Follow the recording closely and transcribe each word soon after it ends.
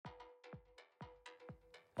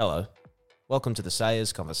Hello, welcome to the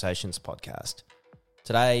Sayers Conversations podcast.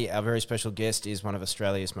 Today, our very special guest is one of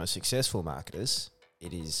Australia's most successful marketers.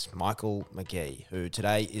 It is Michael Magee, who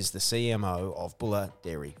today is the CMO of Bulla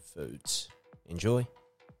Dairy Foods. Enjoy.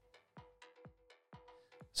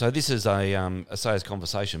 So this is a sales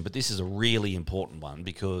conversation, but this is a really important one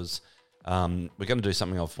because we're going to do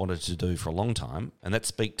something I've wanted to do for a long time, and that's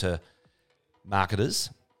speak to marketers,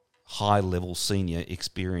 high-level, senior,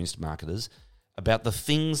 experienced marketers, about the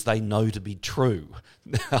things they know to be true.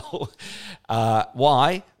 Now,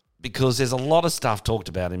 why? Because there's a lot of stuff talked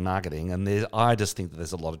about in marketing, and I just think that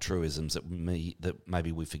there's a lot of truisms that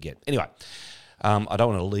maybe we forget. Anyway, I don't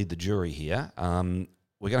want to lead the jury here.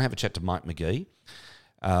 We're going to have a chat to Mike Magee.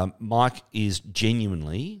 Mike is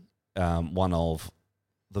genuinely one of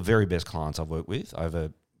the very best clients I've worked with over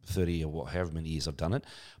 30 or however many years I've done it.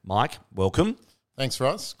 Mike, welcome. Thanks,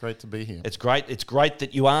 Russ. Great to be here. It's great. It's great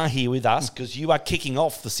that you are here with us because you are kicking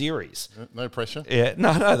off the series. No pressure. Yeah,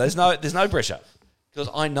 no, there's no pressure because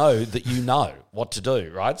I know that you know what to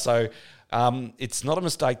do, right? So it's not a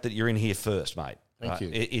mistake that you're in here first, mate. Thank you.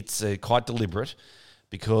 It's quite deliberate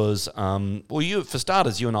because, for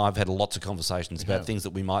starters, you and I have had lots of conversations about things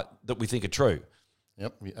that we think are true.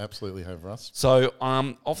 Yep, we absolutely have, Russ. So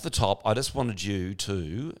off the top, I just wanted you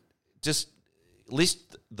to just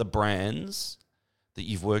list the brands that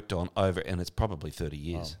you've worked on over, and it's probably 30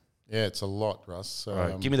 years. Oh, yeah, it's a lot, Russ. So, All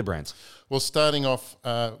right, give me the brands. Well, starting off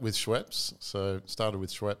with Schweppes. So started with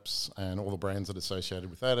Schweppes and all the brands that are associated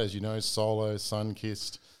with that. As you know, Solo,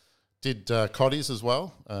 Sunkist. Did Cotties as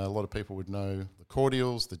well. A lot of people would know the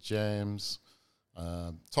cordials, the jams,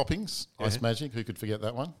 toppings, Ice Magic, who could forget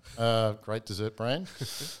that one? Great dessert brand.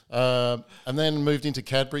 And then moved into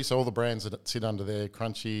Cadbury, so all the brands that sit under there,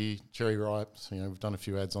 Crunchy, Cherry Ripe, we've done a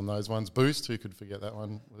few ads on those ones. Boost, who could forget that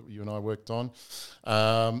one that you and I worked on.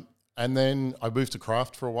 And then I moved to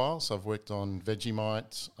Kraft for a while, so I've worked on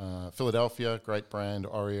Vegemite, Philadelphia, great brand,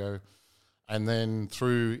 Oreo, and then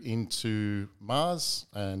through into Mars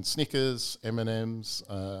and Snickers, M&M's,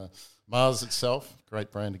 Mars itself,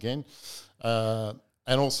 great brand again.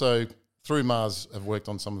 And also through Mars, I've worked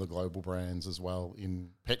on some of the global brands as well in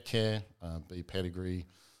pet care, be Pedigree,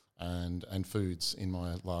 and foods in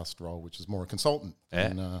my last role, which is more a consultant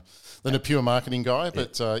than a pure marketing guy.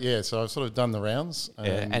 But so I've sort of done the rounds.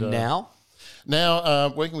 And now? Now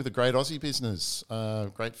working with a great Aussie business,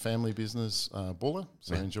 great family business, Bulla.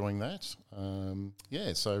 So enjoying that.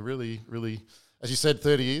 So really, really. As you said,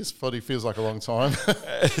 30 years, probably feels like a long time.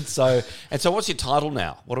 So what's your title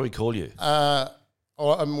now? What do we call you?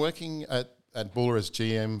 I'm working at Bulla as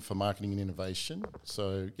GM for Marketing and Innovation.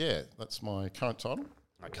 So, that's my current title.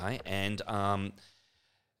 Okay, and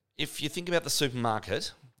if you think about the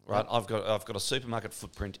supermarket, right, I've got a supermarket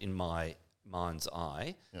footprint in my mind's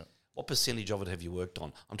eye. Yeah. What percentage of it have you worked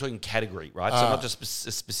on? I'm talking category, right? So not just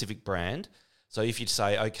a specific brand. So if you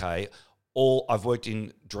say, okay, I've worked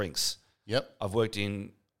in drinks. Yep. I've worked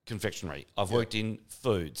in confectionery. I've worked in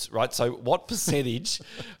foods, right? So what percentage?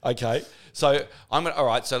 Okay. So all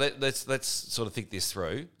right. So let's sort of think this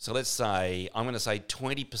through. So let's say I'm going to say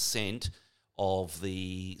 20% of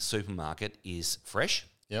the supermarket is fresh.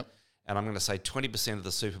 Yep. And I'm going to say 20% of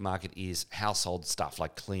the supermarket is household stuff,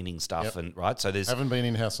 like cleaning stuff, and right. So haven't been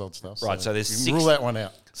in household stuff, right. So there's rule that one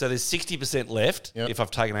out. So there's 60% left. Yep. If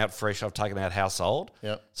I've taken out fresh, I've taken out household.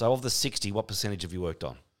 Yep. So of the 60, what percentage have you worked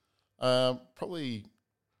on? Probably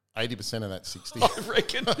 80% of that 60. I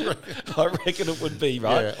reckon it would be,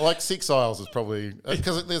 right? Yeah, like 6 aisles is probably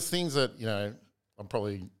because there's things that I'm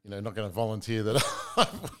probably not going to volunteer that.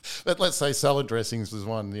 But let's say salad dressings was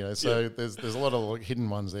one. So there's a lot of hidden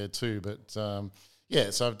ones there too. But so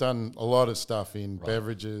I've done a lot of stuff in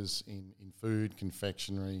beverages, in food,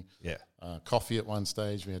 confectionery, coffee. At one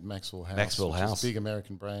stage, we had Maxwell House, which is a big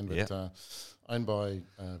American brand, but owned by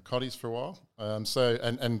Cotties for a while.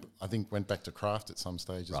 And I think went back to Kraft at some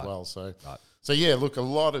stage as well. So look, a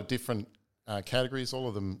lot of different categories. All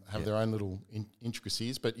of them have their own little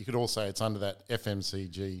intricacies, but you could all say it's under that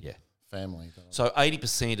FMCG family. So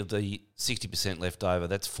 80% of the 60% left over,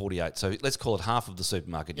 that's 48. So let's call it half of the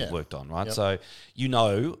supermarket you've worked on, right? Yep. So you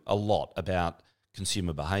know a lot about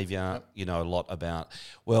consumer behaviour. Yep. You know a lot about,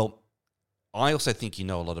 I also think you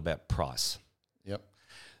know a lot about price. Yep.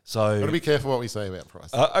 So got to be careful what we say about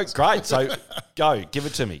price. Great. So give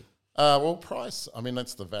it to me. Price. I mean,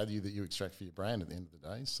 that's the value that you extract for your brand at the end of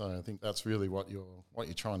the day. So I think that's really what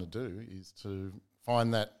you're trying to do is to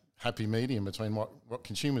find that happy medium between what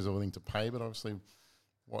consumers are willing to pay, but obviously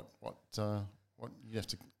what you have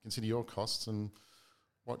to consider your costs and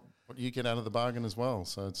what you get out of the bargain as well.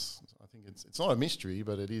 So I think it's not a mystery,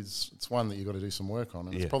 but it's one that you've got to do some work on,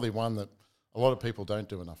 and it's probably one that a lot of people don't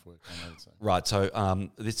do enough work on, I would say. Right. So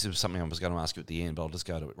this is something I was going to ask you at the end, but I'll just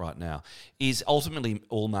go to it right now. Is ultimately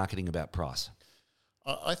all marketing about price?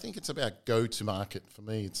 I think it's about go-to-market. For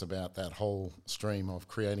me, it's about that whole stream of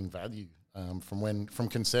creating value from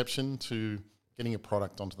conception to getting a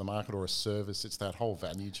product onto the market or a service. It's that whole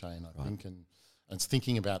value chain, I think, and it's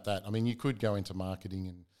thinking about that. I mean, you could go into marketing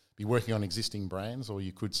and be working on existing brands, or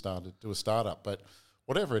you could do a startup. But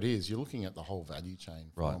whatever it is, you're looking at the whole value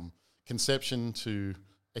chain from conception to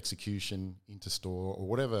execution into store or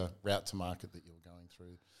whatever route to market that you're going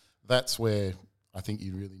through. That's where I think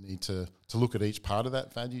you really need to look at each part of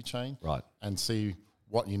that value chain and see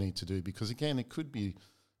what you need to do. Because, again, it could be,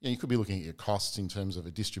 you could be looking at your costs in terms of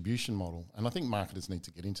a distribution model. And I think marketers need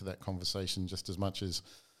to get into that conversation just as much as,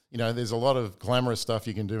 there's a lot of glamorous stuff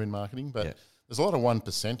you can do in marketing, but there's a lot of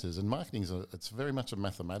 1%ers. And marketing it's very much a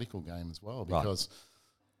mathematical game as well, because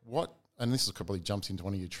and this probably jumps into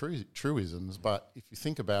one of your truisms, but if you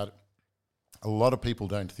think about it, a lot of people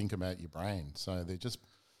don't think about your brand. So they're just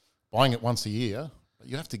buying it once a year, but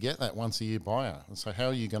you have to get that once a year buyer. And so how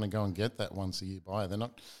are you going to go and get that once a year buyer? They're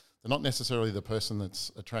not necessarily the person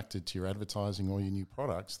that's attracted to your advertising or your new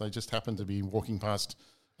products. They just happen to be walking past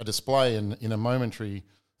a display and in a momentary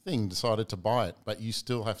thing decided to buy it, but you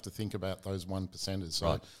still have to think about those 1%ers.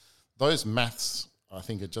 So those maths, I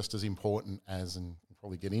think, are just as important as, and we'll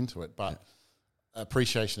probably get into it, but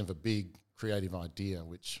appreciation of a big creative idea,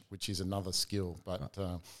 which is another skill. But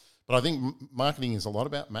I think marketing is a lot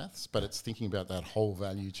about maths, but it's thinking about that whole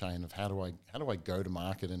value chain of how do I go to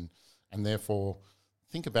market and therefore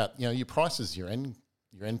think about, your price is your end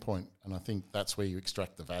point, and I think that's where you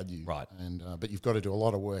extract the value. Right. And but you've got to do a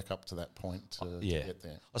lot of work up to that point to get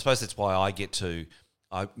there. I suppose that's why I get to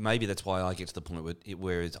the point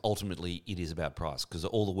where it's ultimately it is about price, because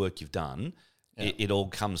all the work you've done, it all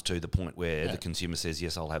comes to the point where the consumer says,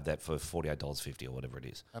 yes, I'll have that for $48.50 or whatever it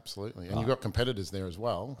is. Absolutely. And you've got competitors there as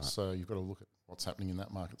well, so you've got to look at what's happening in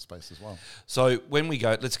that market space as well. So when we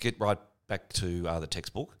go, let's get right back to the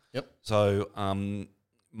textbook. Yep. So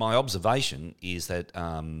my observation is that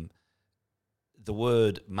the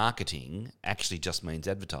word marketing actually just means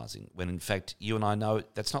advertising, when in fact you and I know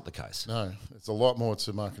that's not the case. No, it's a lot more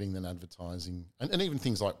to marketing than advertising. And even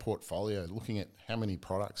things like portfolio, looking at how many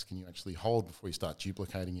products can you actually hold before you start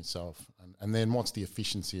duplicating yourself. And then what's the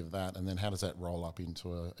efficiency of that? And then how does that roll up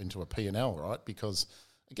into a P&L, right? Because,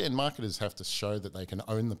 again, marketers have to show that they can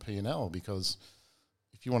own the P&L, because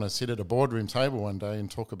if you want to sit at a boardroom table one day and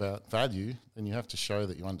talk about value, then you have to show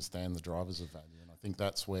that you understand the drivers of value. And I think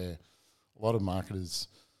that's where a lot of marketers,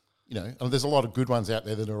 and there's a lot of good ones out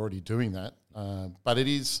there that are already doing that. But it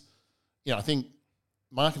is, I think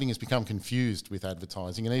marketing has become confused with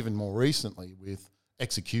advertising, and even more recently with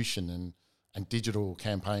execution and digital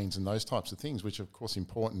campaigns and those types of things, which are of course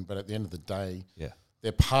important. But at the end of the day,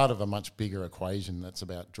 they're part of a much bigger equation that's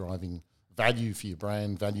about driving value for your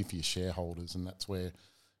brand, value for your shareholders. And that's where,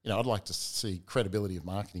 I'd like to see credibility of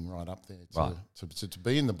marketing right up there to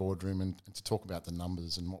be in the boardroom and to talk about the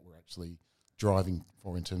numbers and what we're actually driving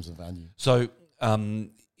for in terms of value. So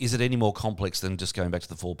is it any more complex than just going back to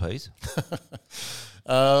the 4 Ps?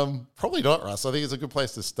 Probably not, Russ. I think it's a good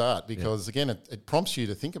place to start because, again, it prompts you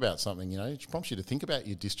to think about something. It prompts you to think about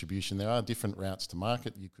your distribution. There are different routes to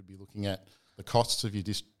market. You could be looking at the costs of your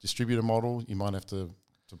distributor model. You might have to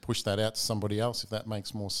push that out to somebody else if that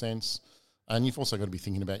makes more sense. And you've also got to be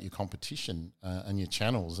thinking about your competition and your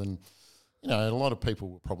channels. And, a lot of people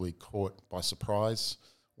were probably caught by surprise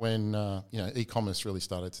when, e-commerce really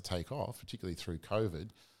started to take off, particularly through COVID,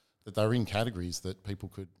 that they were in categories that people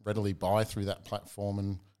could readily buy through that platform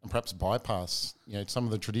and perhaps bypass, some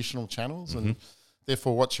of the traditional channels. And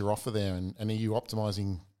therefore, what's your offer there? And are you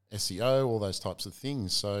optimizing SEO, all those types of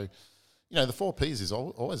things? So, the 4 Ps is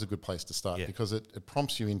always a good place to start because it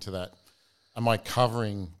prompts you into that. Am I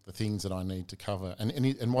covering the things that I need to cover?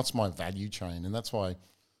 And what's my value chain? And that's why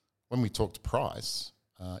when we talk to price,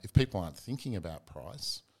 if people aren't thinking about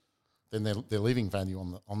price, then they're leaving value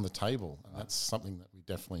on the table. And that's something that we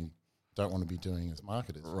definitely don't want to be doing as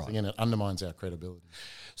marketers. Right. Again, it undermines our credibility.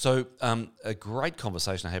 So a great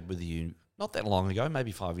conversation I had with you not that long ago,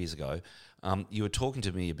 maybe 5 years ago, you were talking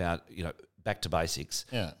to me about, back to basics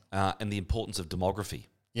and the importance of demography.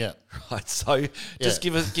 Yeah. Right. So just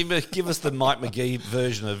give us the Mike Magee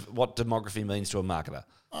version of what demography means to a marketer.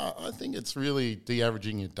 I think it's really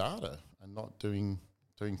de-averaging your data and not doing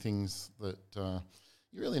things that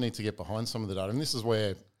you really need to get behind some of the data. And this is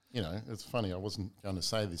where, it's funny, I wasn't going to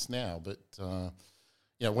say this now, but,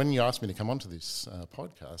 when you asked me to come onto this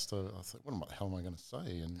podcast, I was like, what the hell am I going to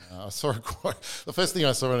say? And I saw a quote. The first thing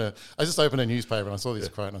I saw I just opened a newspaper and I saw this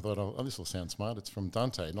quote and I thought, oh, this will sound smart. It's from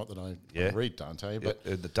Dante. Not that I read Dante, but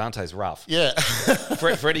the Dante's rough. Yeah,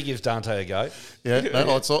 Freddie gives Dante a go. Yeah,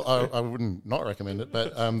 no, I wouldn't not recommend it.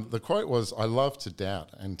 But the quote was, "I love to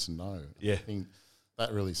doubt and to know." Yeah, I think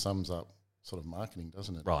that really sums up sort of marketing,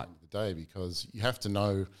 doesn't it? Right. At the end of the day, because you have to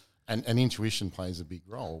know, and intuition plays a big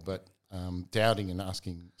role, but doubting and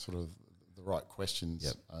asking sort of the right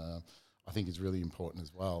questions, I think is really important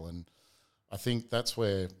as well. And I think that's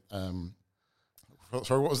where,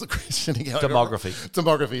 sorry, what was the question again?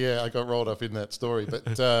 Demography, yeah, I got rolled up in that story.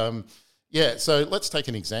 But so let's take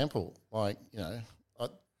an example. Like,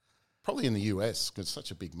 probably in the US, because it's such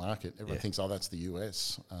a big market, everyone thinks, oh, that's the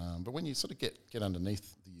US. But when you sort of get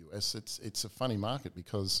underneath the US, it's a funny market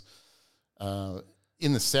because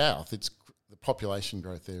in the South, the population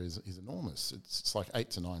growth there is enormous. It's like 8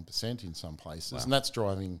 to 9% in some places, and that's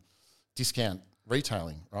driving discount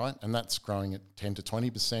retailing, right? And that's growing at 10 to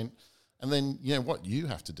 20%. And then, what you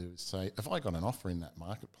have to do is say, if I got an offer in that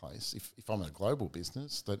marketplace, if I'm a global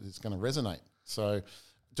business, that is going to resonate. So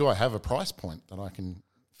do I have a price point that I can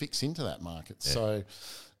fix into that market? Yeah. So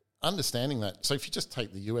understanding that. So if you just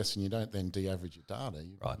take the US and you don't then de-average your data,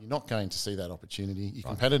 you're not going to see that opportunity. Your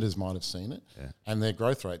competitors might have seen it, and their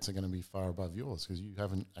growth rates are going to be far above yours because you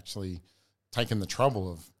haven't actually taken the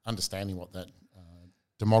trouble of understanding what that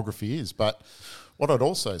demography is. But what I'd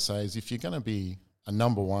also say is if you're going to be a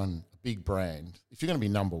number one, a big brand, if you're going to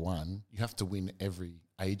be number one, you have to win every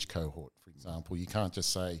age cohort, for example. You can't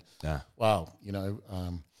just say,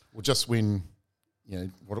 we'll just win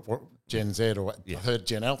what Gen Z or I heard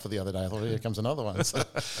Gen Alpha the other day. I thought, here comes another one. So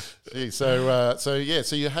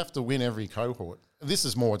you have to win every cohort. This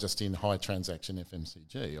is more just in high transaction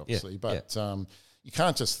FMCG, obviously, but you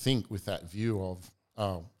can't just think with that view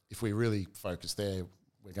of, if we really focus there,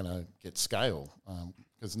 we're going to get scale.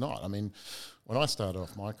 Because not. I mean, when I started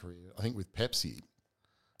off my career, I think with Pepsi,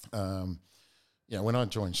 when I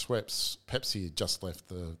joined Schweppes, Pepsi had just left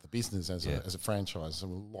the business as a franchise, so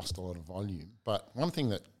we lost a lot of volume. But one thing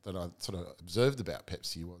that I sort of observed about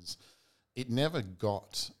Pepsi was it never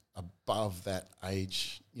got above that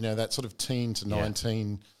age, that sort of teen to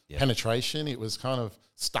 19 penetration. It was kind of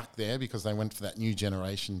stuck there because they went for that new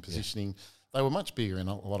generation positioning. Yeah. They were much bigger in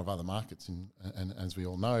a lot of other markets, and as we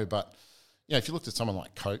all know. But if you looked at someone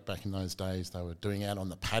like Coke back in those days, they were doing out on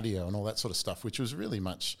the patio and all that sort of stuff, which was really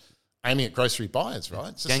much aiming at grocery buyers,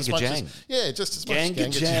 right? Just as much as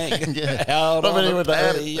Ganga-jang. Yeah. Out on the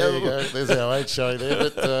patio. There you go. There's our age show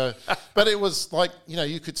there. But it was like,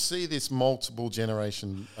 you could see this multiple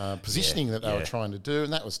generation positioning that they were trying to do,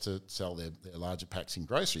 and that was to sell their larger packs in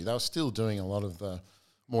grocery. They were still doing a lot of the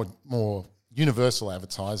more universal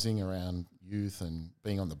advertising around youth and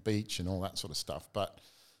being on the beach and all that sort of stuff. But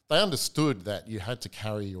they understood that you had to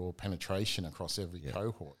carry your penetration across every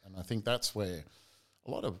cohort. And I think that's where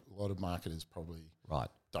a lot of marketers probably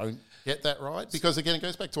don't get that right. Because, again, it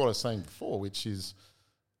goes back to what I was saying before, which is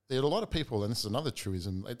there are a lot of people, and this is another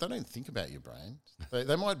truism, they don't think about your brand.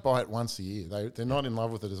 They might buy it once a year. They're not in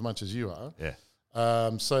love with it as much as you are.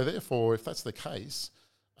 Yeah. So, therefore, if that's the case,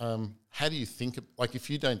 how do you think, if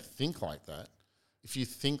you don't think like that, if you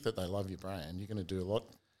think that they love your brand, you're going to do a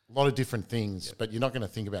lot of different things, but you're not going to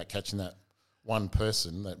think about catching that one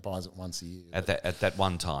person that buys it once a year. At that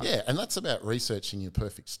one time. Yeah, and that's about researching your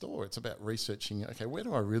perfect store. It's about researching, okay, where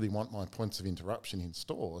do I really want my points of interruption in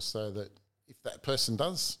store so that if that person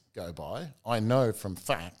does go by, I know from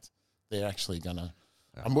fact they're actually going to,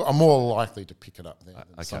 I'm more likely to pick it up there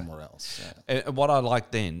than somewhere else. Yeah. And what I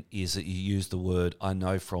like then is that you use the word I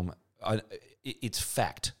know from, it's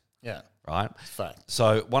fact. Yeah. Right? It's fact.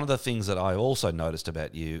 So one of the things that I also noticed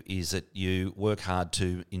about you is that you work hard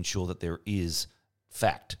to ensure that there is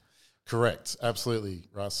fact. Correct. Absolutely,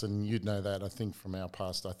 Russ. And you'd know that, I think, from our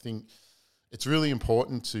past. I think it's really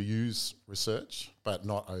important to use research, but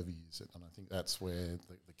not overuse it. And I think that's where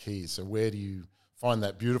the key is. So where do you find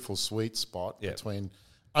that beautiful sweet spot between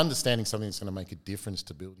understanding something that's going to make a difference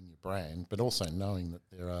to building your brand, but also knowing that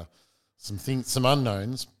there are some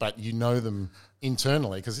unknowns, but you know them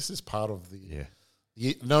internally, because this is part of the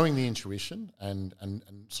knowing the intuition and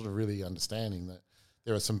sort of really understanding that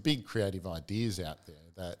there are some big creative ideas out there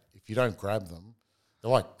that if you don't grab them,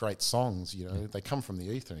 they're like great songs, they come from the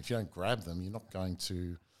ether, and if you don't grab them, you're not going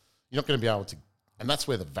to be able to, and that's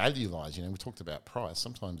where the value lies. We talked about price.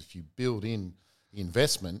 Sometimes if you build in the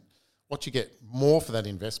investment, what you get more for that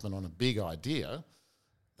investment on a big idea,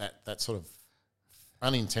 that sort of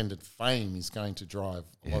unintended fame is going to drive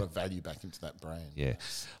a lot of value back into that brand. Yeah.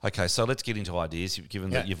 Okay, so let's get into ideas, given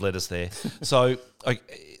that you've led us there. So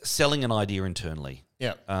selling an idea internally.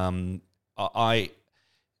 Yeah. I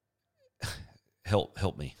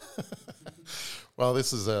help me. Well,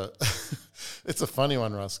 this is it's a funny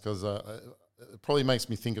one, Russ, because it probably makes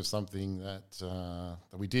me think of something that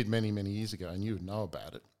we did many, many years ago, and you would know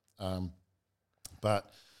about it.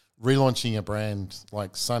 But relaunching a brand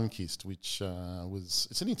like Sunkist, which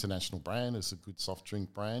it's an international brand, it's a good soft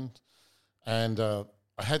drink brand, and I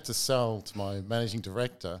had to sell to my managing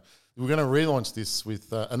director, we're going to relaunch this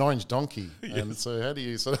with an orange donkey. Yes. And so how do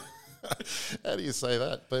you say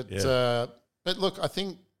that? But look, I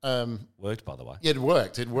think worked, by the way. Yeah, it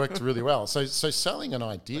worked. It worked really well. So selling an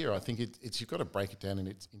idea, I think it's you've got to break it down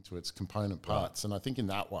into its component parts. Right. And I think in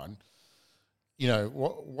that one, you know,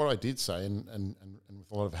 what I did say, and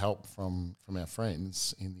with a lot of help from our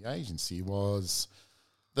friends in the agency, was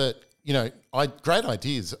that, you know, great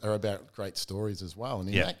ideas are about great stories as well. And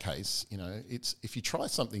in that case, you know, it's if you try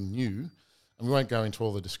something new, and we won't go into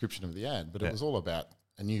all the description of the ad, but it was all about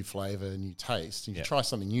a new flavour, a new taste. And you try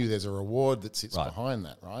something new, there's a reward that sits behind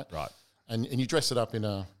that, right? Right. And you dress it up in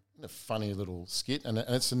a funny little skit, and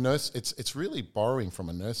it's it's really borrowing from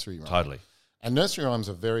a nursery rhyme. Totally. And nursery rhymes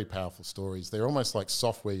are very powerful stories. They're almost like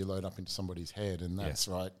software you load up into somebody's head, and that's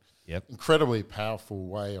incredibly powerful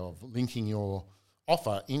way of linking your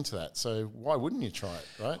offer into that. So why wouldn't you try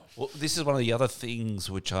it, right? Well, this is one of the other things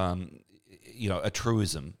which, you know, a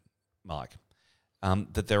truism, Mike,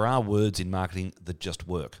 that there are words in marketing that just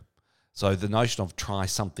work. So the notion of try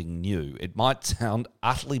something new, it might sound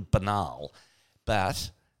utterly banal,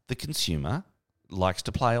 but the consumer likes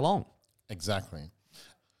to play along. Exactly.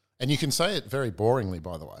 And you can say it very boringly,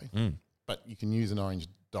 by the way, but you can use an orange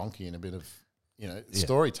donkey in a bit of, you know,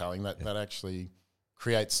 storytelling that actually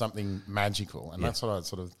creates something magical. And that's what I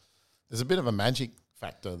sort of, there's a bit of a magic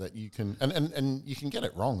factor that you can, and you can get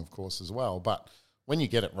it wrong, of course, as well. But when you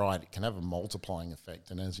get it right, it can have a multiplying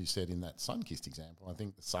effect. And as you said in that Sunkist example, I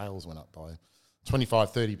think the sales went up by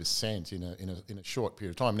 25-30% in a short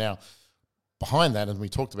period of time. Now, behind that, and we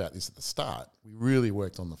talked about this at the start, we really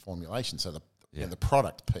worked on the formulation. So the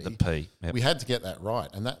product P. The P. Yep. We had to get that right.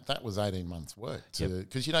 And that was 18 months work.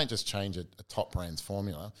 Because you don't just change a top brand's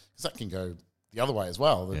formula, because that can go the other way as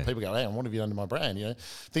well. People go, hey, what have you done to my brand? You know,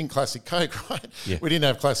 think Classic Coke, right? Yeah. We didn't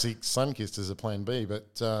have Classic Sunkist as a plan B, but,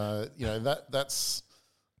 you know, that's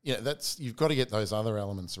you've got to get those other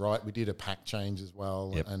elements right. We did a pack change as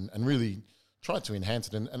well and really tried to enhance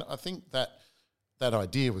it. And I think that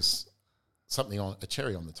idea was something on a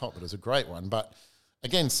cherry on the top. It was a great one. But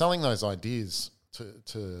again, selling those ideas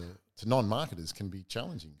to non-marketers can be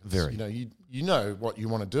challenging. Very. You know, you know what you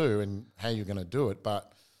want to do and how you're going to do it,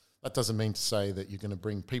 but that doesn't mean to say that you're going to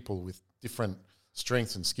bring people with different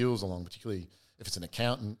strengths and skills along, particularly if it's an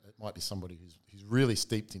accountant. It might be somebody who's really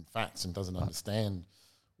steeped in facts and doesn't understand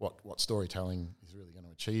what storytelling is really going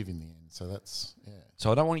to achieve in the end. So that's,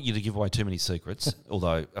 So I don't want you to give away too many secrets,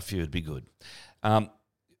 although a few would be good.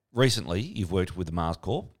 Recently, you've worked with the Mars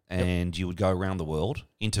Corp, and you would go around the world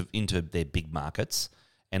into their big markets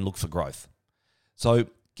and look for growth. So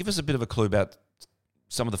give us a bit of a clue about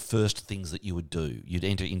some of the first things that you would do. You'd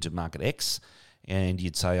enter into market X, and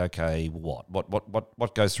you'd say, okay,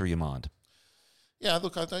 what goes through your mind? Yeah,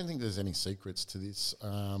 look, I don't think there's any secrets to this.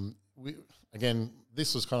 Again,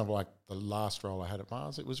 this was kind of like the last role I had at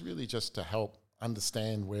Mars. It was really just to help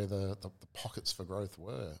understand where the pockets for growth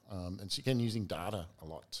were. And so again, using data a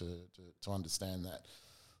lot to understand that.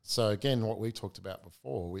 So again, what we talked about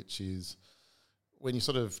before, which is when you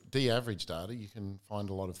sort of de-average data, you can find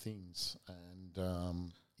a lot of things,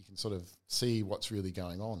 and you can sort of see what's really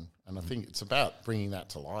going on. And I think it's about bringing that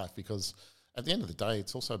to life, because at the end of the day,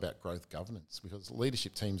 it's also about growth governance, because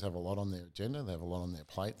leadership teams have a lot on their agenda. They have a lot on their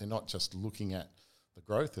plate. They're not just looking at the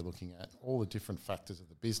growth. They're looking at all the different factors of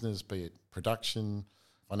the business, be it production,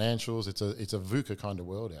 financials. It's a VUCA kind of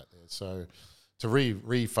world out there. So to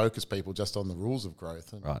refocus people just on the rules of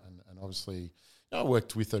growth. And obviously, you know, I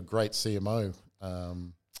worked with a great CMO,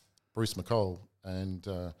 Bruce McCall,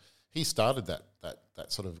 and he started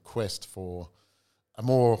that sort of quest for a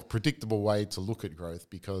more predictable way to look at growth,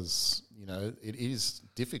 because, you know, it is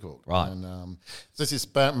difficult. Right. And there's this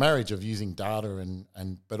marriage of using data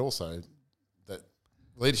but also that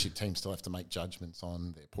leadership teams still have to make judgments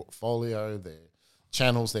on their portfolio, their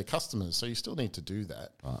channels, their customers. So you still need to do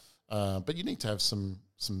that. Right. But you need to have some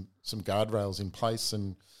guardrails in place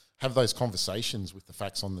and have those conversations with the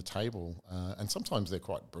facts on the table. And sometimes they're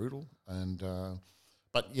quite brutal.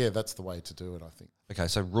 But yeah, that's the way to do it, I think. Okay,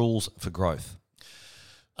 so rules for growth.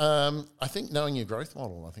 I think knowing your growth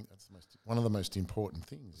model, I think that's one of the most important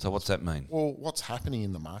things. So what's that mean? Well, what's happening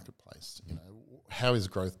in the marketplace? You know, how is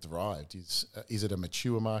growth derived? Is it a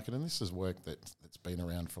mature market? And this is work that's been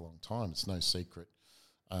around for a long time. It's no secret.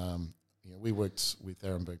 We worked with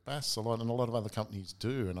Ehrenberg Bass a lot, and a lot of other companies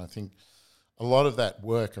do. And I think a lot of that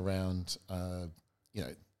work around,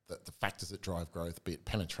 the factors that drive growth, be it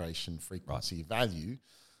penetration, frequency, value,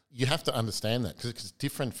 you have to understand that because it's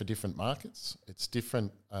different for different markets. It's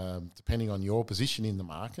different depending on your position in the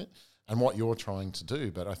market and what you're trying to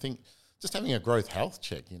do. But I think just having a growth health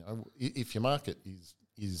check, if your market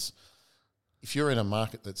is if you're in a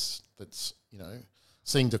market that's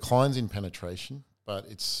seeing declines in penetration, but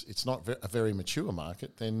it's not a very mature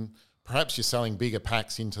market, then perhaps you're selling bigger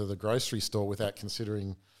packs into the grocery store without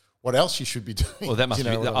considering what else you should be doing. Well, that must be,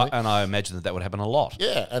 and I imagine that would happen a lot.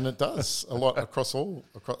 Yeah, and it does a lot across a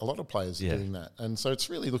lot of players are doing that. And so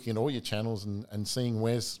it's really looking at all your channels and seeing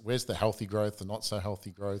where's the healthy growth, the not so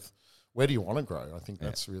healthy growth. Where do you want to grow? I think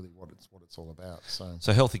that's really what it's all about.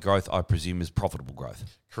 So healthy growth, I presume, is profitable growth.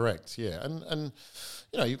 Correct. Yeah, and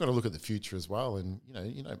you've got to look at the future as well. And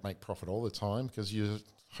you don't make profit all the time because you're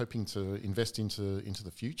hoping to invest into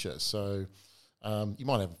the future. So you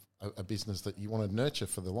might have a business that you want to nurture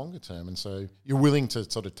for the longer term, and so you're willing to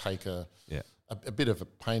sort of take a bit of a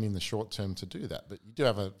pain in the short term to do that, but you do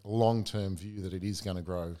have a long term view that it is going to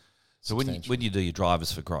grow. So when you do your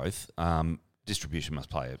drivers for growth, distribution must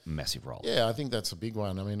play a massive role. Yeah, I think that's a big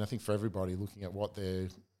one. I mean, I think for everybody looking at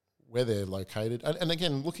where they're located, and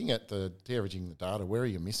again looking at averaging the data, where are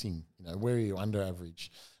you missing? Where are you under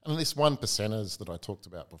average? And this 1%ers that I talked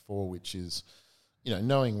about before, which is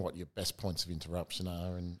knowing what your best points of interruption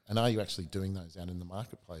are, and are you actually doing those out in the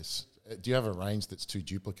marketplace? Do you have a range that's too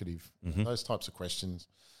duplicative? Mm-hmm. Those types of questions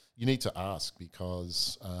you need to ask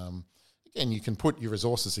because, again, you can put your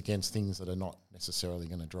resources against things that are not necessarily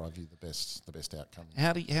going to drive you the best outcome.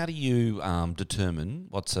 How do you determine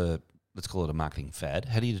let's call it a marketing fad?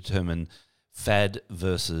 How do you determine fad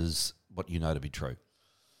versus what you know to be true?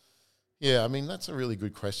 Yeah, I mean, that's a really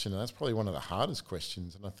good question, and that's probably one of the hardest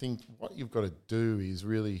questions. And I think what you've got to do is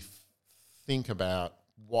really think about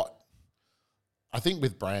I think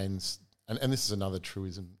with brands, and this is another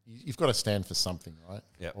truism, you've got to stand for something, right?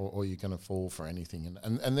 Yep. Or you're going to fall for anything.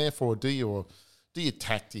 And therefore, do your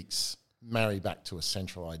tactics marry back to a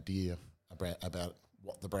central idea about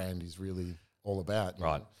what the brand is really all about?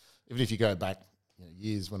 Right. Even if you go back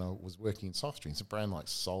years when I was working in soft drinks, a brand like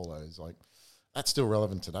Solo is like, that's still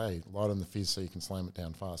relevant today. Light on the fizz so you can slam it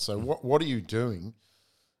down fast. So what are you doing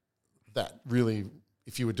that really,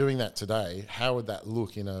 if you were doing that today, how would that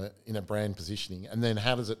look in a brand positioning? And then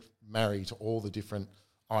how does it marry to all the different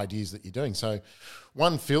ideas that you're doing? So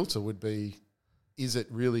one filter would be, is it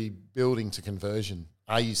really building to conversion?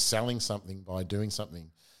 Are you selling something by doing something?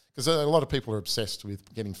 Because a lot of people are obsessed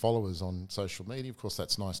with getting followers on social media. Of course,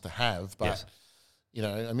 that's nice to have. But,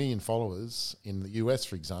 yes. 1 million followers in the US,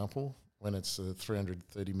 for example, when it's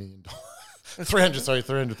 330 million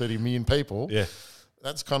people,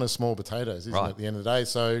 that's kind of small potatoes, isn't it, at the end of the day?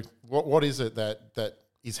 So what is it that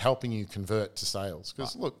is helping you convert to sales?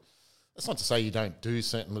 Because, look, that's not to say you don't do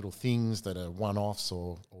certain little things that are one-offs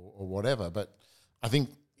or whatever, but I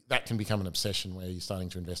think that can become an obsession where you're starting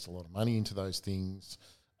to invest a lot of money into those things,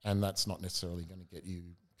 and that's not necessarily going to get you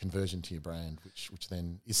conversion to your brand, which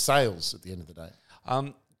then is sales at the end of the day.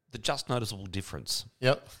 The just noticeable difference.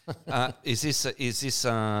 Yep. Is this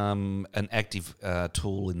an active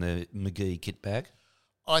tool in the Magee kit bag?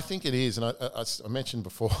 I think it is, and I mentioned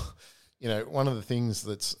before, one of the things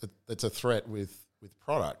that's a threat with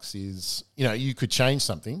products is, you could change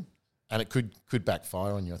something, and it could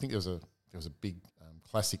backfire on you. I think there was a big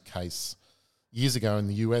classic case years ago in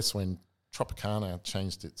the US when Tropicana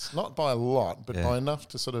changed its, not by a lot, but by enough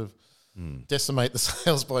to sort of decimate the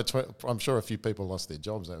sales by I'm sure a few people lost their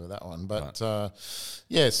jobs over that one. But,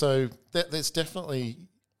 so there's definitely,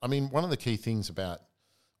 I mean, one of the key things about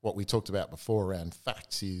what we talked about before around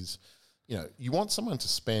facts is, you want someone to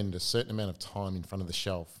spend a certain amount of time in front of the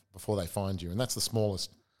shelf before they find you, and that's the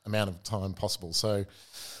smallest amount of time possible. So,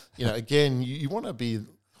 again, you want to be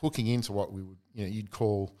hooking into what we would, you'd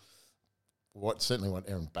call what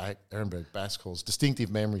Ehrenberg Bass calls distinctive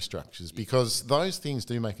memory structures, because those things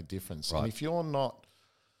do make a difference. Right. And if you're not,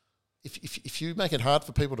 if you make it hard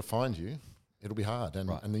for people to find you, it'll be hard,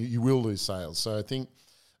 and you will lose sales. So I think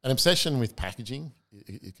an obsession with packaging,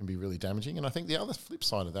 it can be really damaging. And I think the other flip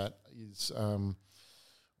side of that is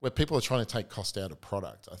where people are trying to take cost out of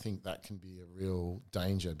product, I think that can be a real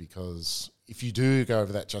danger, because if you do go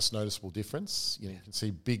over that just noticeable difference, you can see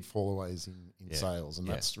big fallaways in sales, and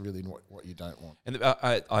that's really what you don't want. And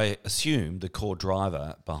I assume the core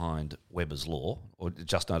driver behind Weber's Law, or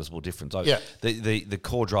just noticeable difference, the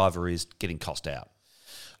core driver is getting cost out.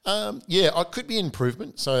 It could be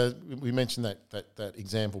improvement. So we mentioned that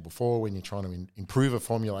example before, when you're trying to improve a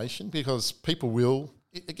formulation, because people will,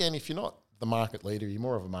 again, if you're not the market leader, you're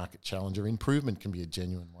more of a market challenger. Improvement can be a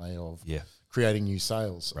genuine way of creating new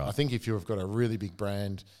sales. Right. I think if you've got a really big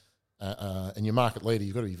brand and you're market leader,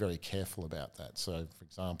 you've got to be very careful about that. So, for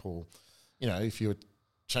example, if you're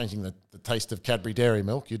changing the taste of Cadbury Dairy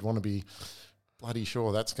Milk, you'd want to be bloody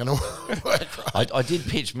sure that's going to work, right? I did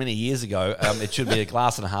pitch many years ago, it should be a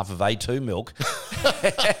glass and a half of A2 milk.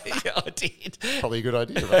 I did. Probably a good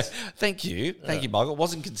idea, right? Thank you, Michael. It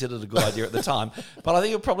wasn't considered a good idea at the time, but I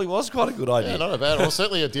think it probably was quite a good idea. Yeah, not bad. Well,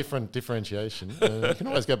 certainly a different differentiation. You can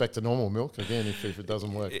always go back to normal milk again if it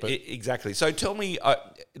doesn't work. But exactly. So tell me,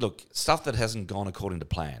 look, stuff that hasn't gone according to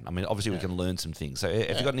plan. I mean, obviously we can learn some things. So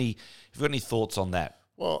have you got any thoughts on that?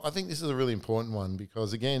 Well, I think this is a really important one,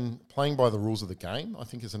 because, again, playing by the rules of the game, I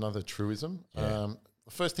think, is another truism. Yeah.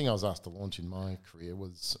 The first thing I was asked to launch in my career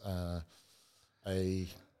was a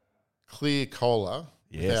clear cola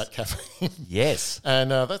without caffeine. Yes.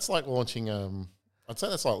 And that's like launching, I'd say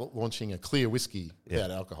that's like launching a clear whiskey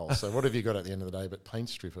without alcohol. So what have you got at the end of the day but paint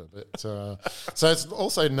stripper? But so it's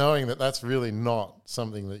also knowing that that's really not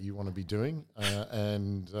something that you want to be doing.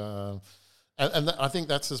 And I think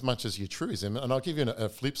that's as much as your truism. And I'll give you a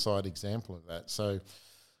flip side example of that. So,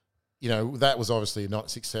 that was obviously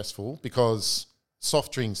not successful, because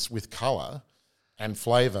soft drinks with colour and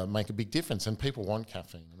flavour make a big difference, and people want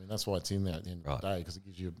caffeine. I mean, that's why it's in there at the end of the day, because it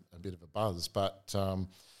gives you a bit of a buzz. But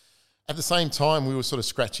at the same time, we were sort of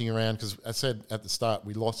scratching around, because I said at the start,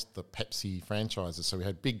 we lost the Pepsi franchises, so we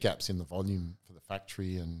had big gaps in the volume for the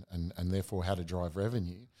factory and therefore how to drive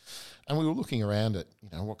revenue. And we were looking around at,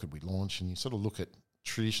 what could we launch? And you sort of look at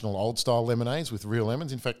traditional old-style lemonades with real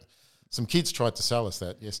lemons. In fact, some kids tried to sell us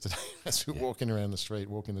that yesterday as we were walking around the street,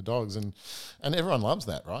 walking the dogs, and everyone loves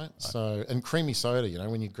that, right? So, and creamy soda,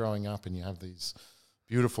 when you're growing up and you have these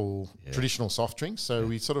beautiful traditional soft drinks. So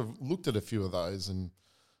we sort of looked at a few of those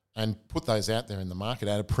and put those out there in the market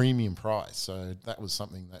at a premium price. So that was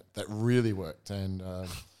something that really worked. And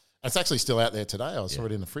it's actually still out there today. I saw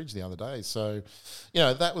it in the fridge the other day. So,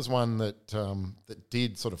 that was one that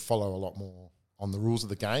did sort of follow a lot more on the rules of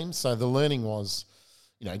the game. So the learning was,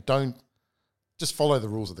 don't just follow the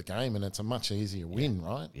rules of the game, and it's a much easier win,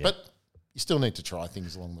 right? Yeah. But you still need to try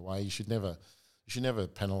things along the way. You should never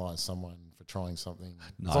penalise someone for trying something,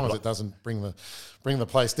 as long as it doesn't bring the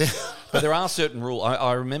place down. But there are certain rules.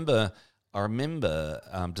 I remember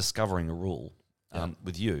discovering a rule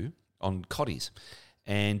with you on coddies.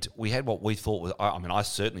 And we had what we thought was, I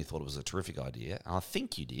certainly thought it was a terrific idea. I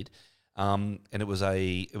think you did. And it was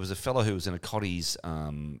a fellow who was in a Coddies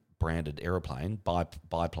branded aeroplane,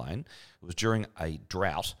 biplane. It was during a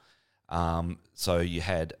drought. So you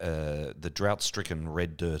had the drought-stricken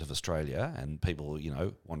red dirt of Australia, and people,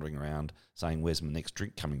 wandering around saying, where's my next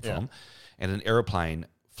drink coming from? And an aeroplane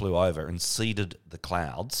flew over and seeded the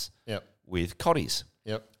clouds with Coddies.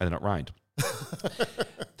 Yep. And then it rained.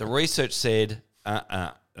 The research said,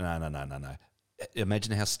 no.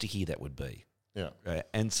 Imagine how sticky that would be. Yeah. Right?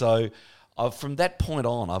 And so from that point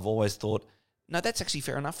on, I've always thought, no, that's actually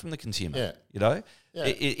fair enough from the consumer. Yeah.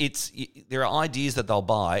 There are ideas that they'll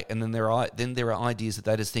buy, and then there are ideas that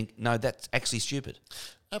they just think, no, that's actually stupid.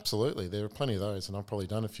 Absolutely. There are plenty of those, and I've probably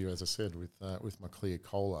done a few, as I said, with my clear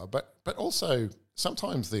cola. But also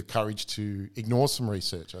sometimes the courage to ignore some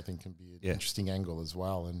research, I think, can be an interesting angle as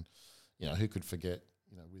well. And, who could forget,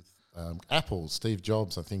 with Apple, Steve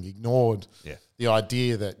Jobs, I think, ignored the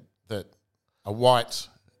idea that a white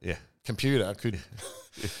computer could,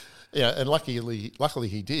 and luckily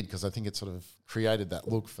he did, because I think it sort of created that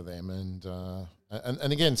look for them.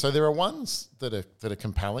 And again, so there are ones that are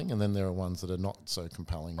compelling, and then there are ones that are not so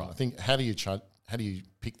compelling. Right. I think how do you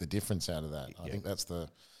pick the difference out of that? I think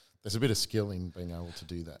there's a bit of skill in being able to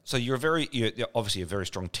do that. So you're obviously a very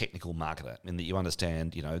strong technical marketer in that you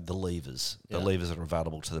understand, the levers that are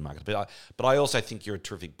available to the market. But I also think you're a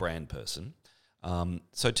terrific brand person.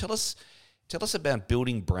 So tell us about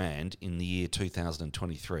building brand in the year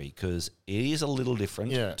 2023, because it is a little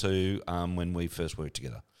different to when we first worked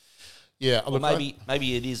together. Yeah, or maybe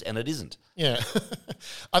it is and it isn't. Yeah,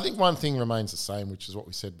 I think one thing remains the same, which is what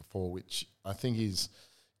we said before, which I think is,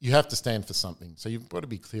 you have to stand for something. So you've got to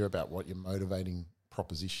be clear about what your motivating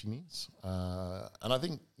proposition is. And I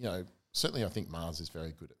think, certainly I think Mars is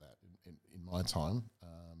very good at that in my time.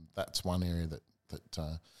 that's one area that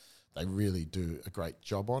they really do a great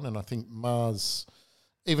job on. And I think Mars,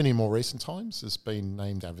 even in more recent times, has been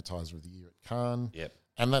named Advertiser of the Year at Cannes. Yep.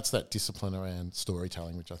 And that's that discipline around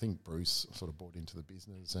storytelling, which I think Bruce sort of brought into the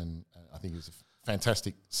business, and I think he was a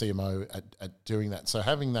fantastic CMO at doing that. So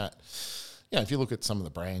having that, if you look at some of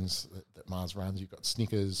the brands that Mars runs, you've got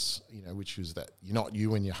Snickers, which was that you're not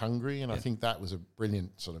you when you're hungry, and I think that was a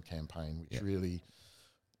brilliant sort of campaign, which really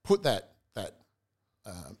put that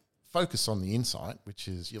focus on the insight, which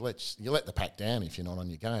is you let the pack down if you're not on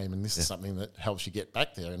your game, and this is something that helps you get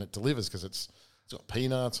back there, and it delivers because it's got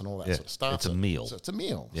peanuts and all that sort of stuff. It's a meal. So it's a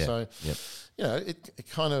meal. Yeah. So, it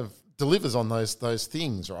kind of delivers on those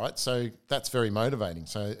things, right? So that's very motivating.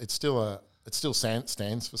 So it still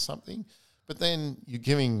stands for something, but then you're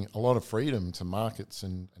giving a lot of freedom to markets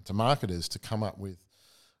and to marketers to come up with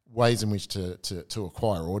ways in which to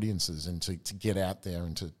acquire audiences and to get out there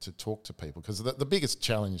and to talk to people. Because the biggest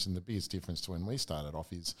challenge and the biggest difference to when we started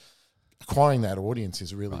off is acquiring that audience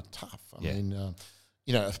is really tough. I mean,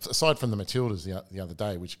 aside from the Matildas the other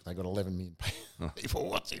day, which they got 11 million people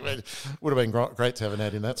watching, it would have been great to have an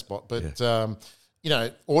ad in that spot. But,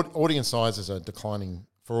 audience sizes are declining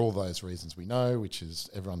for all those reasons we know, which is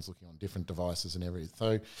everyone's looking on different devices and everything.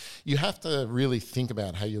 So you have to really think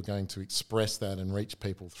about how you're going to express that and reach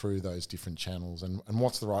people through those different channels and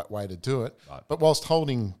what's the right way to do it, but whilst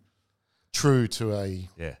holding true to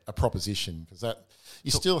a proposition, because that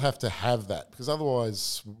you still have to have that, because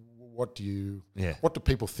otherwise what do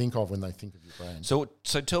people think of when they think of your brand? So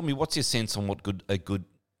tell me, what's your sense on what a good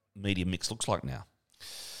media mix looks like now?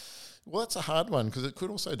 Well, that's a hard one because it could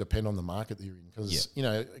also depend on the market that you're in. Because,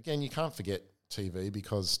 again, you can't forget TV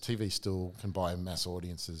because TV still can buy mass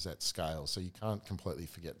audiences at scale. So you can't completely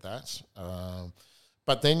forget that.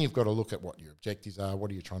 But then you've got to look at what your objectives are. What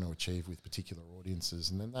are you trying to achieve with particular audiences?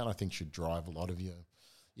 And then that, I think, should drive a lot of your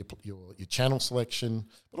channel selection,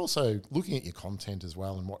 but also looking at your content as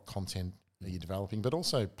well and what content are you developing, but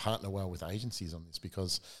also partner well with agencies on this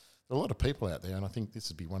because there are a lot of people out there, and I think this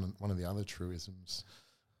would be one of the other truisms.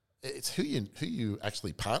 It's who you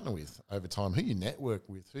actually partner with over time, who you network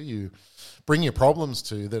with, who you bring your problems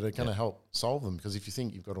to that are going to help solve them. Because if you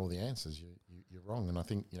think you've got all the answers, you're wrong. And I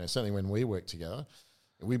think certainly when we worked together,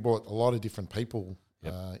 we brought a lot of different people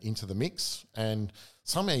into the mix, and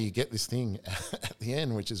somehow you get this thing at the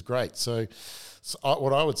end, which is great. So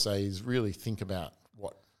what I would say is really think about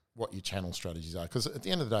what your channel strategies are, because at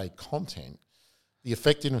the end of the day, content, the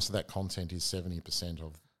effectiveness of that content is 70%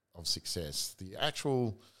 of success.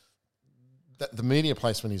 The media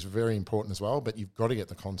placement is very important as well, but you've got to get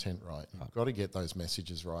the content right. You've got to get those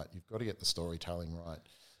messages right. You've got to get the storytelling right.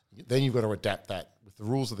 Then you've got to adapt that with the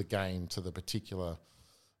rules of the game to the particular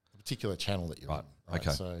channel that you're in. Right?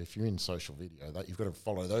 Okay. So if you're in social video, you've got to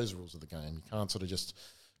follow those rules of the game. You can't sort of just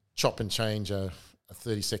chop and change a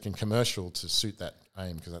 30-second commercial to suit that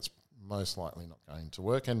aim, because that's most likely not going to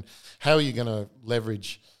work. And how are you going to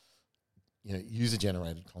leverage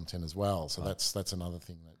user-generated content as well? So that's another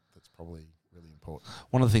thing that's probably really important.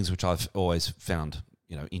 One of the things which I've always found,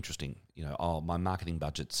 interesting, my marketing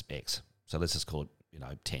budget's X. So let's just call it,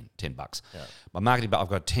 $10. Yeah. My marketing, I've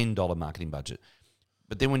got a $10 marketing budget.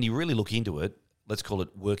 But then when you really look into it, let's call it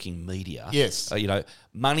working media. Yes.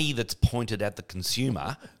 Money that's pointed at the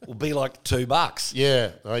consumer will be like $2.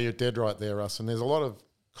 Yeah. Oh, you're dead right there, Russ. And there's a lot of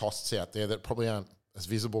costs out there that probably aren't as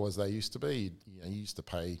visible as they used to be. You used to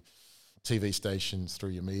pay TV stations through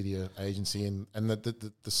your media agency, and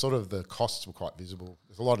the sort of the costs were quite visible.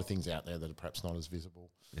 There's a lot of things out there that are perhaps not as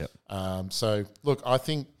visible. Yep. So look, I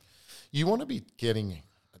think you want to be getting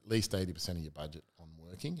at least 80% of your budget on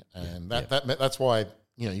working, and that's why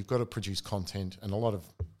you've got to produce content, and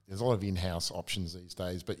there's a lot of in-house options these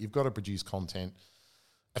days, but you've got to produce content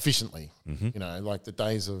efficiently. Mm-hmm. Like the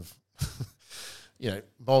days of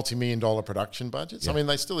multi-million-dollar production budgets. Yeah. I mean,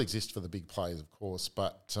 they still exist for the big players, of course,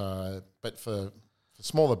 but for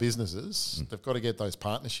smaller businesses, they've got to get those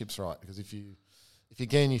partnerships right. Because if you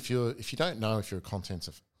don't know if your content's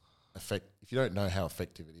if you don't know how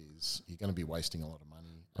effective it is, you're going to be wasting a lot of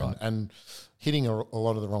money and hitting a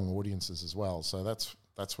lot of the wrong audiences as well. So that's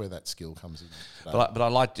where that skill comes in. But I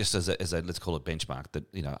like, just as a let's call it benchmark,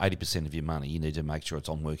 that 80% of your money you need to make sure it's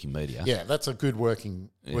on working media. Yeah, that's a good working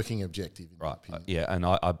objective. In my opinion. And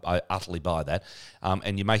I utterly buy that.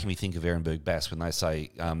 And you're making me think of Ehrenberg Bass when they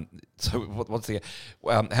say, so what's the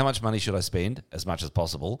how much money should I spend? As much as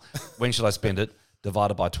possible. When should I spend it?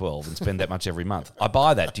 Divided by 12 and spend that much every month. I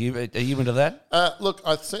buy that. Are you into that? Look,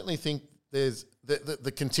 I certainly think there's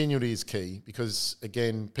the continuity is key, because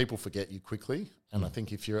again, people forget you quickly, and I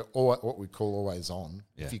think if you're what we call always on,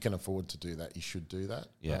 if you can afford to do that, you should do that.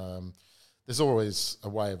 Yeah. there's always a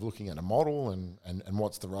way of looking at a model and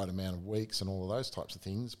what's the right amount of weeks and all of those types of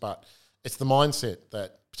things. But it's the mindset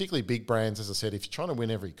that, particularly big brands, as I said, if you're trying to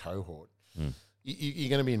win every cohort, you're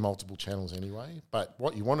going to be in multiple channels anyway. But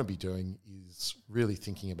what you want to be doing is really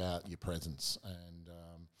thinking about your presence,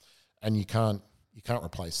 and you can't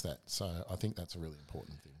replace that. So I think that's a really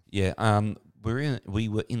important thing. Yeah, we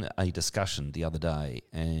were in a discussion the other day,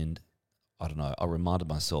 and I don't know, I reminded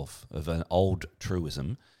myself of an old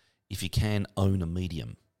truism: if you can own a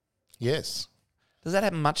medium. Yes. Does that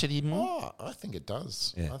happen much anymore? Oh, I think it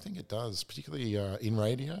does. Yeah. I think it does, particularly in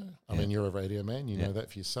radio. I mean, you're a radio man, you know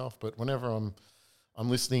that for yourself. But whenever I'm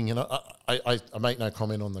listening, and I make no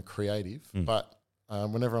comment on the creative, but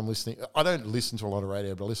whenever I'm listening, I don't listen to a lot of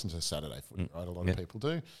radio, but I listen to Saturday Footy, right? A lot of people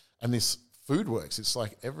do. And this Food Works, it's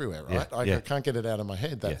like everywhere, right? I can't get it out of my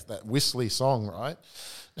head, that whistly song, right?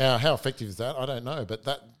 Now, how effective is that? I don't know, but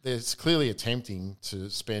there's clearly attempting to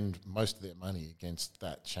spend most of their money against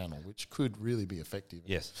that channel, which could really be effective.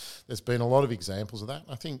 Yes. There's been a lot of examples of that.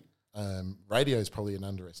 I think radio is probably an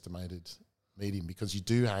underestimated medium, because you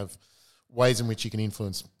do have ways in which you can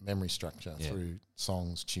influence memory structure through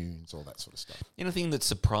songs, tunes, all that sort of stuff. Anything that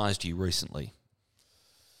surprised you recently?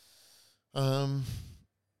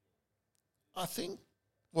 I think,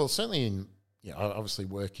 well, certainly in, I obviously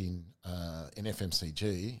work in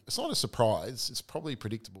FMCG. It's not a surprise. It's probably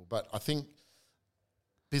predictable. But I think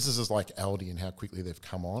businesses like Aldi and how quickly they've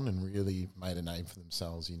come on and really made a name for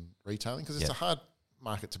themselves in retailing, because it's a hard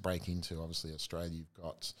market to break into. Obviously, Australia, you've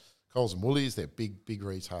got Coles and Woolies, they're big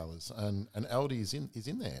retailers, and Aldi is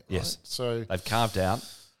in there. Right? Yes. So they've carved out.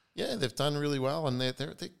 Yeah, they've done really well, and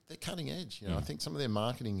they're cutting edge. I think some of their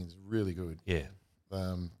marketing is really good. Yeah.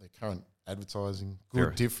 Their current advertising,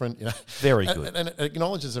 good, different, very good, and it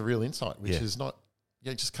acknowledges a real insight, which is not,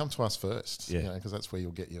 just come to us first, because that's where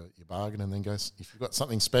you'll get your bargain, and then go, if you've got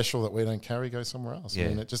something special that we don't carry, go somewhere else. I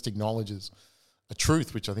mean, it just acknowledges a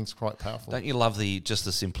truth, which I think is quite powerful. Don't you love the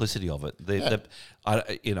simplicity of it?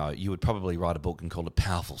 You would probably write a book and call it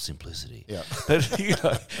Powerful Simplicity. Yeah,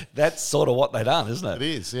 but that's sort of what they've done, isn't it? It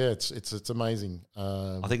is. Yeah, it's amazing.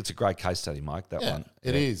 I think it's a great case study, Mike. That one.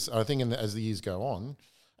 It is. I think, as the years go on,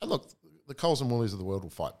 and look, the Coles and Woolies of the world will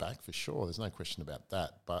fight back for sure. There's no question about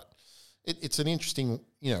that. But it's an interesting,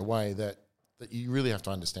 way that you really have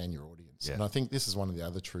to understand your audience. Yeah. And I think this is one of the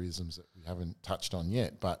other truisms that we haven't touched on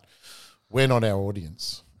yet. But we're not our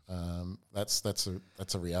audience. That's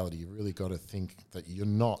a reality. You really got to think that you're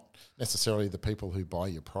not necessarily the people who buy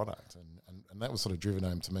your product. And that was sort of driven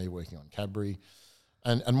home to me working on Cadbury.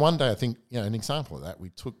 And one day, I think, an example of that, we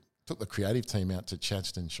took the creative team out to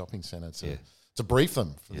Chadstone Shopping Centre to brief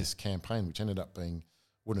them for this campaign, which ended up being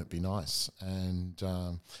Wouldn't It Be Nice? And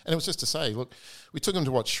it was just to say, look, we took them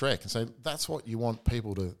to watch Shrek and say, that's what you want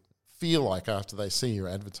people to feel like after they see your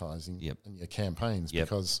advertising and your campaigns,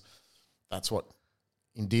 because that's what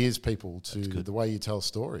endears people to the way you tell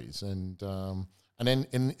stories. And then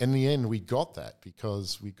in the end, we got that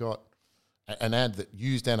because we got an ad that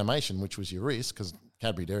used animation, which was your risk, because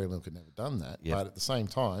Cadbury Dairy Milk had never done that. But at the same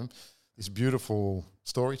time, this beautiful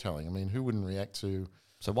storytelling. I mean, who wouldn't react to...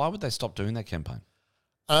 So why would they stop doing that campaign?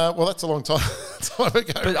 Well, that's a long time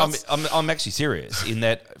ago. But I'm actually serious in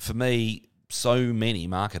that, for me, so many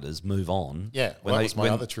marketers move on. Yeah, that was my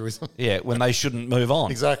other truism. Yeah, when they shouldn't move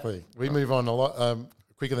on. Exactly. We move on a lot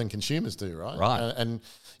quicker than consumers do, right? Right. And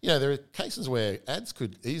there are cases where ads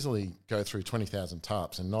could easily go through 20,000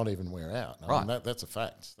 tarps and not even wear out. I mean, that's a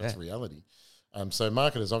fact. That's a reality. So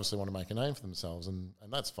marketers obviously want to make a name for themselves, and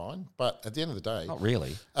that's fine. But at the end of the day... Not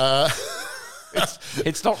really.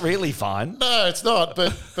 It's not really fine. No, it's not.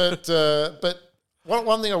 But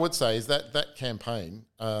one thing I would say is that campaign,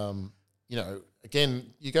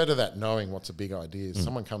 again, you go to that knowing what's a big idea.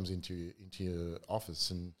 Someone comes into your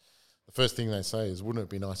office and the first thing they say is, wouldn't it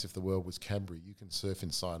be nice if the world was Cadbury? You can surf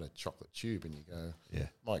inside a chocolate tube, and you go,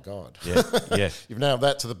 my God. Yeah. You've nailed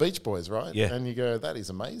that to the Beach Boys, right? Yeah. And you go, that is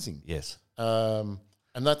amazing. Yes. And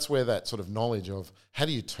that's where that sort of knowledge of how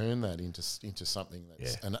do you turn that into something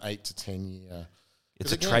that's an 8 to 10 year.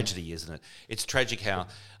 It's a tragedy, isn't it? It's tragic how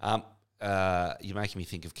you're making me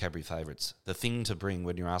think of Cadbury Favourites. The thing to bring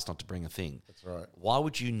when you're asked not to bring a thing. That's right. Why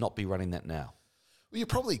would you not be running that now? Well, you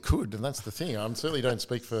probably could, and that's the thing. I certainly don't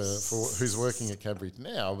speak for who's working at Cadbury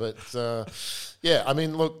now, but I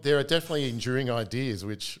mean, look, there are definitely enduring ideas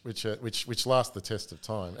which last the test of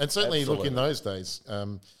time, and certainly look, in those days,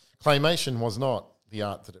 claymation was not the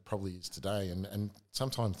art that it probably is today, and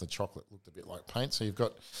sometimes the chocolate looked a bit like paint, so you've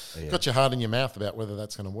got your heart in your mouth about whether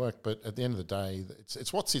that's going to work. But at the end of the day,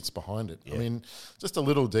 it's what sits behind it. I mean, just a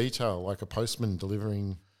little detail like a postman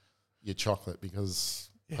delivering your chocolate, because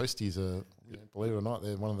posties are believe it or not,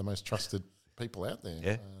 they're one of the most trusted people out there.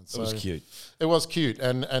 Yeah, it was cute. It was cute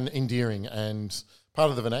and endearing and part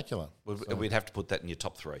of the vernacular. We'd have to put that in your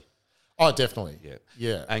top 3. Oh, definitely.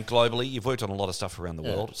 Yeah. And globally, you've worked on a lot of stuff around the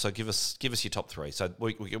world. So give us your top 3. So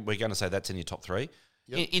we're going to say that's in your top 3,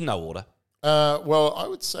 in no order. Well, I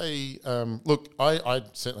would say, look, I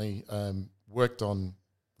certainly worked on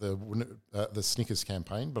the Snickers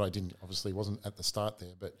campaign, but I wasn't at the start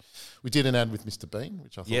there. But we did an ad with Mr. Bean,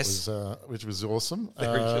 which I thought which was awesome.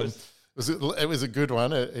 Very good. It was a good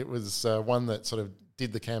one. It was one that sort of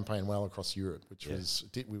did the campaign well across Europe, which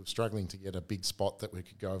we were struggling to get a big spot that we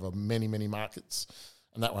could go over many, many markets.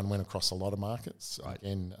 And that one went across a lot of markets. Right.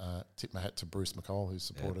 Again, tip my hat to Bruce McCall, who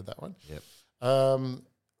supported that one. Yep.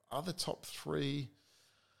 Other top 3,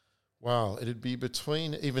 wow, it'd be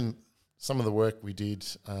between even some of the work we did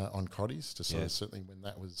on Coddies to sort of certainly when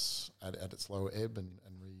that was at its lower ebb and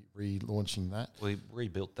relaunching that. We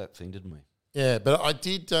rebuilt that thing, didn't we? Yeah, but I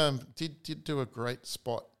did do a great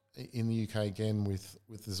spot in the UK again with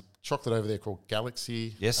this chocolate over there called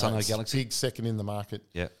Galaxy. Yes, I know Galaxy. Big second in the market.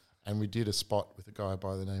 Yeah. And we did a spot with a guy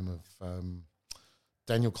by the name of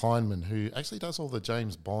Daniel Kleinman, who actually does all the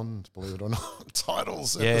James Bond, believe it or not,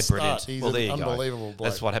 titles at the brilliant. start. He's well, there an you unbelievable go. bloke.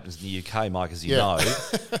 That's what happens in the UK, Mike, as you know.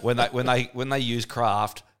 When they use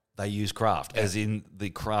craft, they use craft, as in the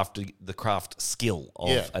craft skill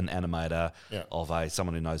of an animator, of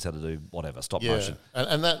someone who knows how to do whatever, stop motion.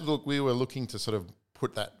 And that, look, we were looking to sort of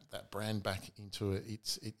put that brand back into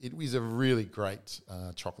it. It was a really great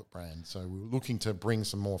chocolate brand, so we were looking to bring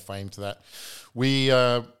some more fame to that. We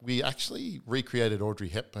actually recreated Audrey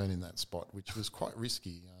Hepburn in that spot, which was quite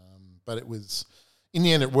risky, but it was, in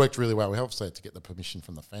the end, it worked really well. We obviously had to get the permission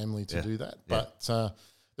from the family to do that, but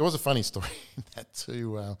there was a funny story in that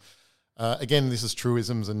too. Again, this is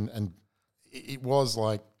truisms, and it was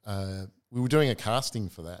like we were doing a casting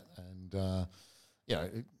for that, and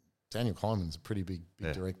Daniel Kleinman's a pretty big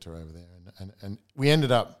director over there, and we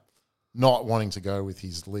ended up not wanting to go with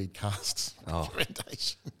his lead cast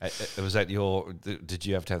recommendation. Was that did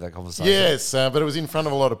you have to have that conversation? Yes, but it was in front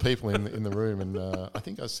of a lot of people in the room, and I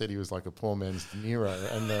think I said he was like a poor man's De Niro,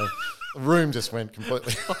 and the room just went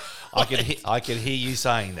completely. I could hear you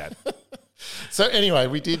saying that. So anyway,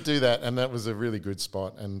 we did do that, and that was a really good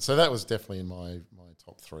spot, and so that was definitely in my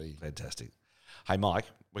top 3. Fantastic. Hey, Mike,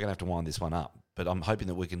 we're going to have to wind this one up, but I'm hoping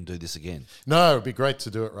that we can do this again. No, it'd be great to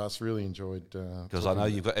do it, Russ. Really enjoyed. Because I know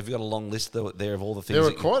have you got a long list there of all the things? There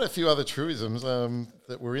were quite a few other truisms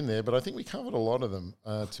that were in there, but I think we covered a lot of them,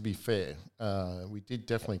 to be fair. We did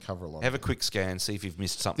definitely cover a lot. Have a quick scan, see if you've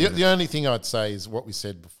missed something. The only thing I'd say is what we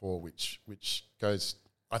said before, which goes,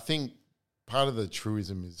 I think part of the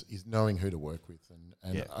truism is knowing who to work with.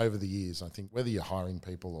 And over the years, I think whether you're hiring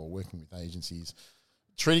people or working with agencies,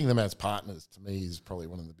 treating them as partners, to me, is probably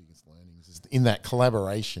one of the biggest learnings. Is in that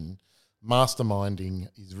collaboration, masterminding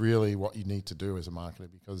is really what you need to do as a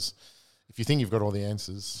marketer, because if you think you've got all the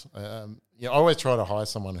answers, I always try to hire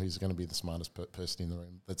someone who's going to be the smartest person in the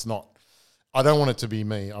room. That's not, I don't want it to be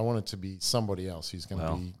me. I want it to be somebody else who's going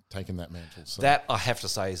to be taking that mantle. So that, I have to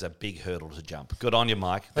say, is a big hurdle to jump. Good on you,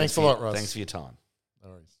 Mike. Thanks a lot, Russ. Thanks for your time.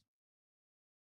 No worries.